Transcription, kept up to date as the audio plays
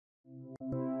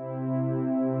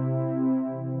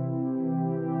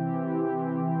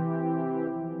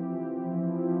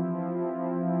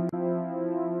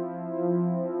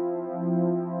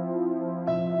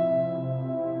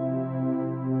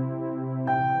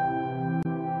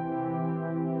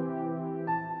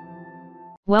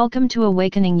Welcome to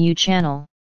Awakening You channel.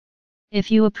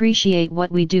 If you appreciate what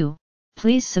we do,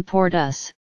 please support us.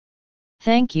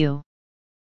 Thank you.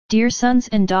 Dear sons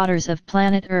and daughters of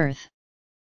planet Earth,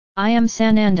 I am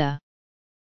Sananda.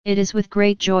 It is with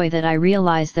great joy that I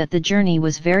realize that the journey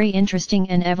was very interesting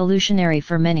and evolutionary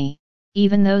for many,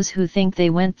 even those who think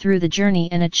they went through the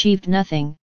journey and achieved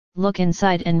nothing. Look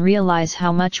inside and realize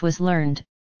how much was learned,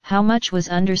 how much was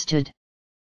understood.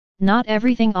 Not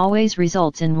everything always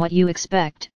results in what you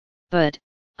expect, but,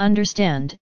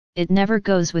 understand, it never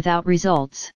goes without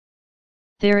results.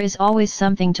 There is always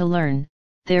something to learn,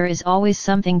 there is always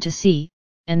something to see,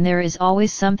 and there is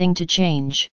always something to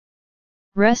change.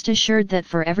 Rest assured that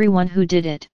for everyone who did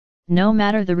it, no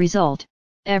matter the result,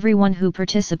 everyone who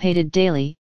participated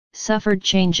daily, suffered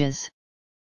changes.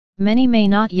 Many may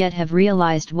not yet have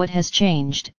realized what has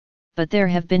changed, but there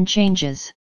have been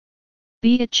changes.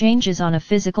 Be it changes on a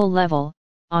physical level,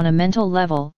 on a mental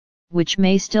level, which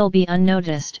may still be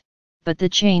unnoticed, but the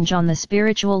change on the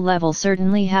spiritual level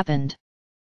certainly happened.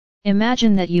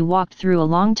 Imagine that you walked through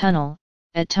a long tunnel,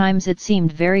 at times it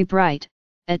seemed very bright,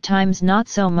 at times not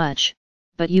so much,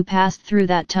 but you passed through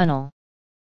that tunnel.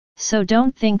 So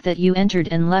don't think that you entered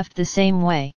and left the same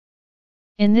way.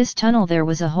 In this tunnel there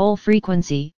was a whole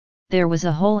frequency, there was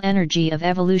a whole energy of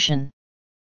evolution.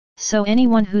 So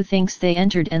anyone who thinks they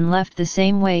entered and left the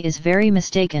same way is very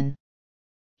mistaken.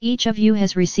 Each of you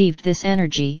has received this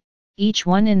energy, each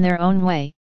one in their own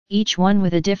way, each one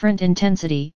with a different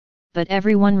intensity, but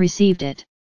everyone received it.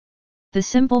 The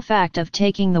simple fact of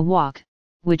taking the walk,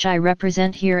 which I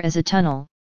represent here as a tunnel,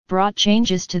 brought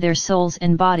changes to their souls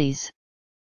and bodies.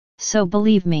 So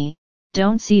believe me,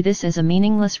 don't see this as a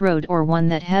meaningless road or one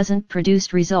that hasn't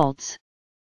produced results.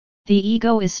 The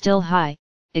ego is still high,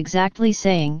 exactly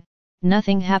saying,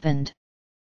 nothing happened.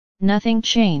 Nothing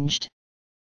changed.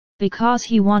 Because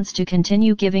he wants to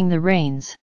continue giving the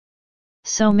reins.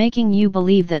 So making you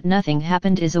believe that nothing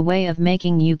happened is a way of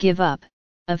making you give up,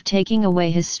 of taking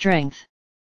away his strength.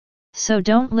 So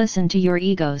don't listen to your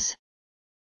egos.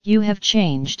 You have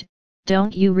changed,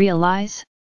 don't you realize?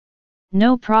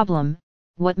 No problem,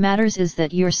 what matters is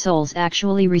that your souls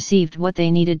actually received what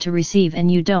they needed to receive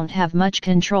and you don't have much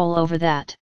control over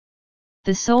that.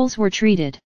 The souls were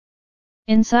treated.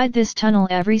 Inside this tunnel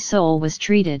every soul was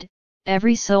treated,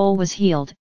 every soul was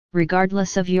healed,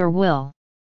 regardless of your will.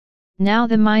 Now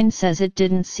the mind says it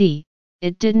didn't see,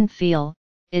 it didn't feel,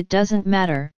 it doesn't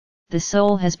matter, the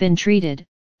soul has been treated,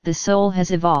 the soul has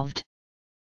evolved.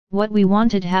 What we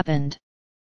wanted happened.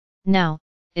 Now,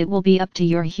 it will be up to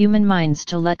your human minds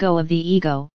to let go of the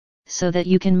ego, so that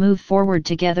you can move forward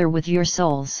together with your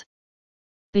souls.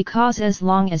 Because as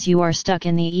long as you are stuck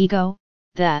in the ego,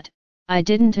 that, I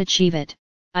didn't achieve it,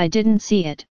 I didn't see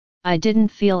it, I didn't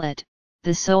feel it,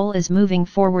 the soul is moving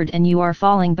forward and you are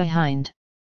falling behind.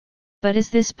 But is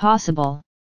this possible?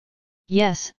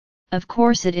 Yes, of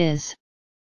course it is.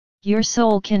 Your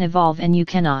soul can evolve and you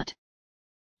cannot.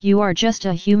 You are just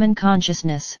a human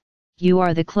consciousness, you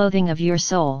are the clothing of your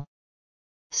soul.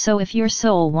 So if your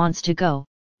soul wants to go,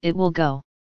 it will go.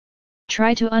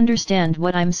 Try to understand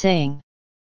what I'm saying.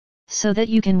 So that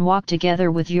you can walk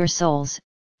together with your souls,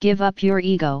 give up your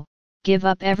ego, give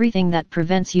up everything that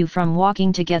prevents you from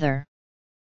walking together.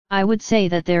 I would say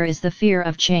that there is the fear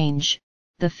of change,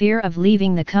 the fear of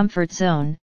leaving the comfort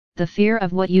zone, the fear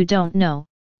of what you don't know,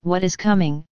 what is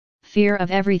coming, fear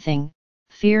of everything,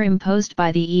 fear imposed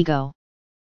by the ego.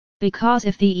 Because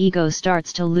if the ego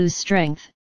starts to lose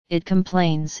strength, it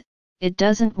complains, it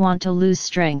doesn't want to lose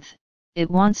strength, it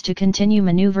wants to continue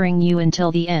maneuvering you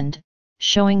until the end,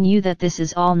 showing you that this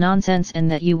is all nonsense and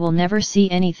that you will never see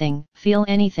anything, feel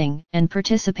anything, and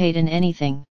participate in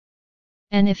anything.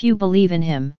 And if you believe in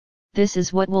him, this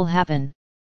is what will happen.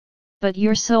 But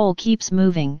your soul keeps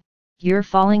moving, you're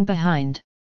falling behind.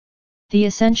 The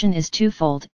ascension is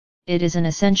twofold, it is an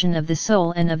ascension of the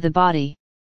soul and of the body.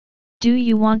 Do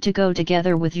you want to go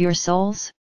together with your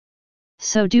souls?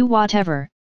 So do whatever,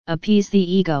 appease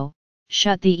the ego,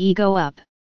 shut the ego up.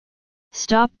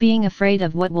 Stop being afraid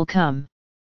of what will come.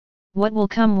 What will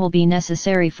come will be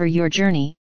necessary for your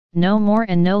journey, no more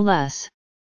and no less.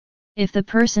 If the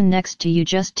person next to you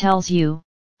just tells you,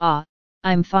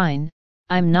 I'm fine,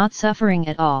 I'm not suffering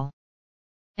at all.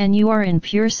 And you are in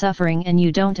pure suffering and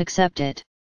you don't accept it.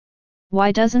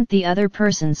 Why doesn't the other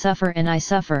person suffer and I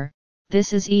suffer?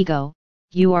 This is ego,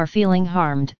 you are feeling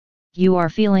harmed, you are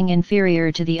feeling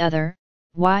inferior to the other,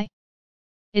 why?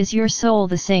 Is your soul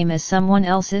the same as someone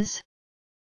else's?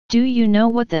 Do you know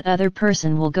what that other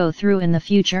person will go through in the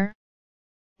future?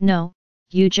 No,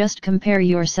 you just compare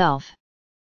yourself.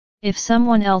 If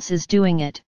someone else is doing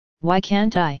it, why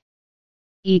can't I?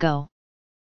 Ego.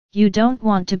 You don't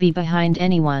want to be behind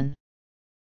anyone.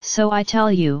 So I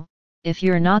tell you, if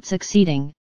you're not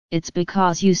succeeding, it's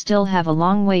because you still have a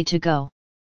long way to go.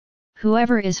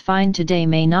 Whoever is fine today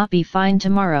may not be fine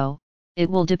tomorrow, it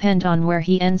will depend on where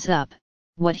he ends up,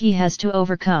 what he has to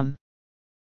overcome.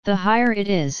 The higher it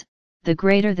is, the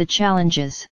greater the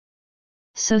challenges.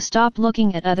 So stop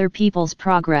looking at other people's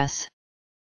progress.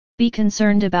 Be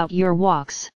concerned about your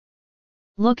walks.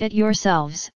 Look at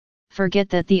yourselves, forget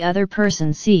that the other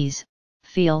person sees,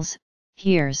 feels,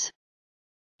 hears.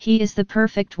 He is the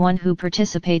perfect one who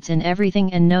participates in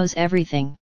everything and knows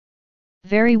everything.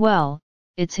 Very well,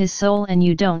 it's his soul and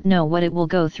you don't know what it will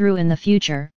go through in the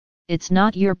future, it's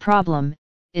not your problem,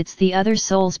 it's the other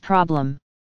soul's problem.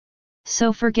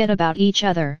 So forget about each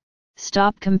other,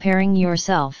 stop comparing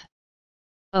yourself.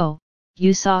 Oh,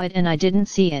 you saw it and I didn't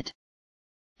see it.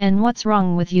 And what's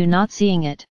wrong with you not seeing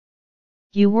it?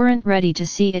 You weren't ready to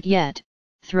see it yet,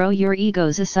 throw your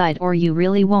egos aside or you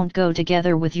really won't go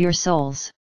together with your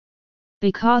souls.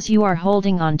 Because you are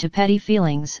holding on to petty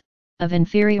feelings, of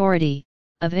inferiority,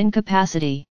 of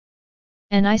incapacity.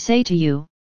 And I say to you,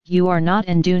 you are not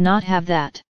and do not have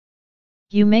that.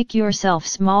 You make yourself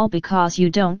small because you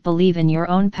don't believe in your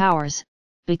own powers,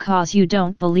 because you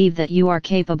don't believe that you are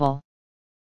capable.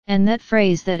 And that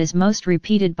phrase that is most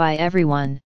repeated by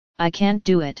everyone, I can't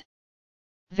do it.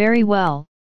 Very well,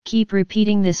 keep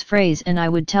repeating this phrase and I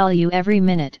would tell you every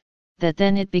minute, that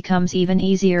then it becomes even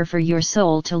easier for your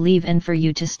soul to leave and for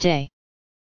you to stay.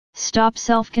 Stop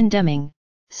self-condemning,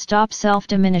 stop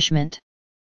self-diminishment.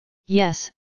 Yes,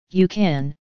 you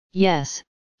can, yes,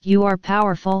 you are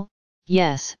powerful,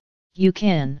 yes, you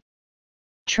can.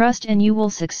 Trust and you will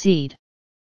succeed.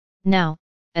 Now,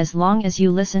 as long as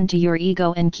you listen to your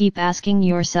ego and keep asking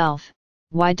yourself,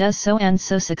 why does so and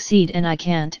so succeed and I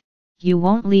can't, you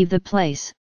won't leave the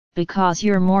place, because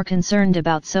you're more concerned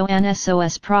about so and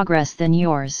so's progress than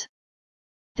yours.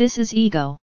 This is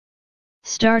ego.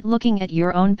 Start looking at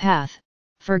your own path,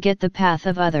 forget the path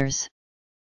of others.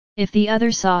 If the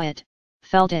other saw it,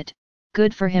 felt it,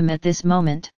 good for him at this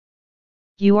moment.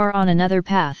 You are on another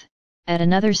path, at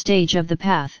another stage of the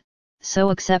path, so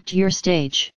accept your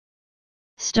stage.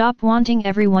 Stop wanting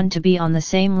everyone to be on the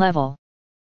same level.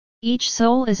 Each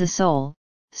soul is a soul,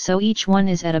 so each one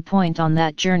is at a point on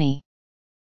that journey.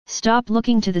 Stop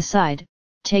looking to the side,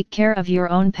 take care of your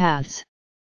own paths.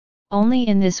 Only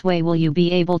in this way will you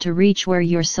be able to reach where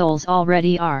your souls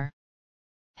already are.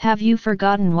 Have you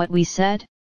forgotten what we said?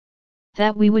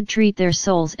 That we would treat their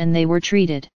souls and they were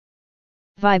treated.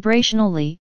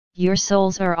 Vibrationally, your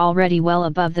souls are already well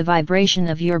above the vibration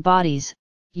of your bodies,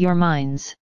 your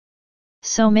minds.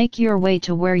 So make your way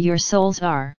to where your souls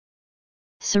are.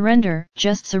 Surrender,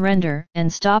 just surrender,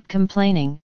 and stop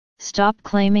complaining, stop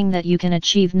claiming that you can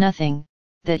achieve nothing,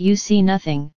 that you see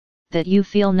nothing, that you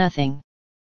feel nothing.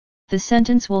 The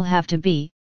sentence will have to be,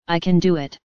 I can do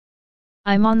it.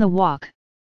 I'm on the walk.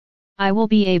 I will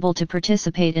be able to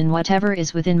participate in whatever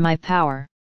is within my power.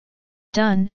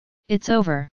 Done, it's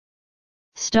over.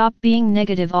 Stop being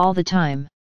negative all the time.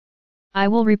 I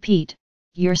will repeat,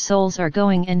 your souls are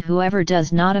going and whoever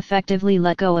does not effectively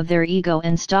let go of their ego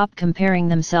and stop comparing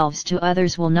themselves to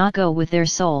others will not go with their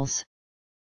souls.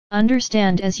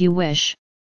 Understand as you wish.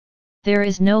 There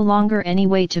is no longer any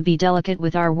way to be delicate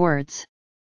with our words.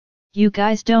 You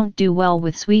guys don't do well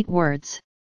with sweet words.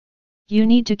 You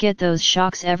need to get those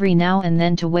shocks every now and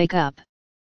then to wake up.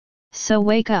 So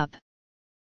wake up.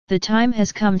 The time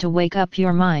has come to wake up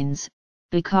your minds,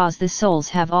 because the souls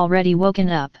have already woken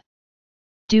up.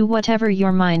 Do whatever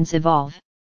your minds evolve.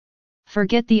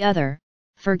 Forget the other,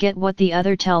 forget what the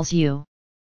other tells you.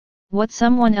 What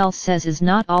someone else says is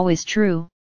not always true,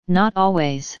 not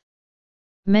always.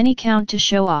 Many count to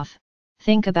show off,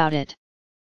 think about it.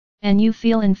 And you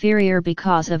feel inferior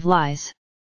because of lies.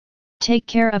 Take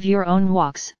care of your own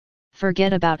walks,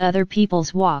 forget about other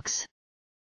people's walks.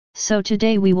 So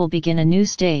today we will begin a new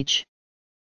stage.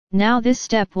 Now this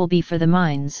step will be for the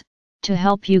minds, to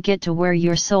help you get to where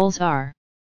your souls are.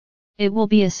 It will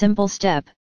be a simple step,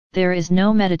 there is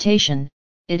no meditation,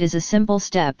 it is a simple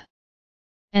step.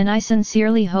 And I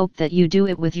sincerely hope that you do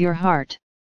it with your heart.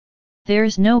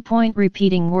 There's no point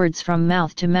repeating words from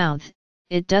mouth to mouth,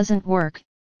 it doesn't work,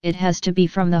 it has to be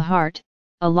from the heart,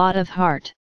 a lot of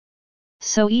heart.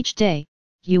 So each day,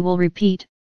 you will repeat,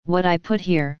 what I put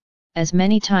here, as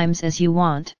many times as you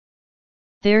want.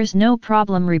 There's no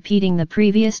problem repeating the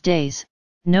previous days,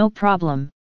 no problem.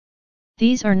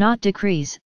 These are not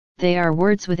decrees, they are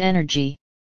words with energy.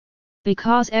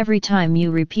 Because every time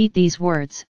you repeat these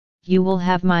words, you will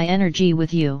have my energy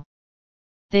with you.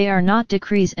 They are not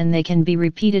decrees and they can be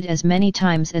repeated as many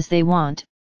times as they want,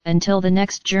 until the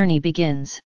next journey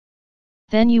begins.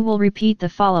 Then you will repeat the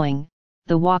following: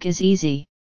 the walk is easy.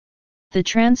 The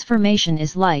transformation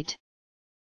is light.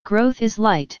 Growth is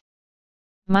light.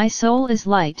 My soul is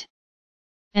light.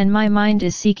 And my mind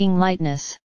is seeking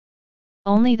lightness.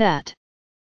 Only that.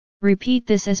 Repeat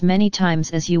this as many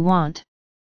times as you want.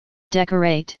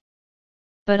 Decorate.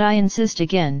 But I insist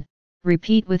again,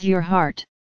 repeat with your heart.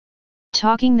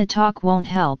 Talking the talk won't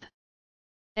help.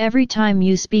 Every time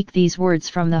you speak these words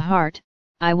from the heart,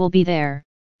 I will be there,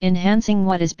 enhancing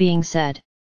what is being said.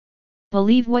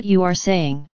 Believe what you are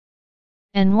saying.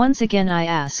 And once again I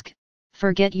ask,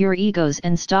 forget your egos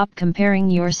and stop comparing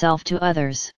yourself to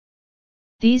others.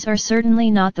 These are certainly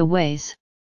not the ways.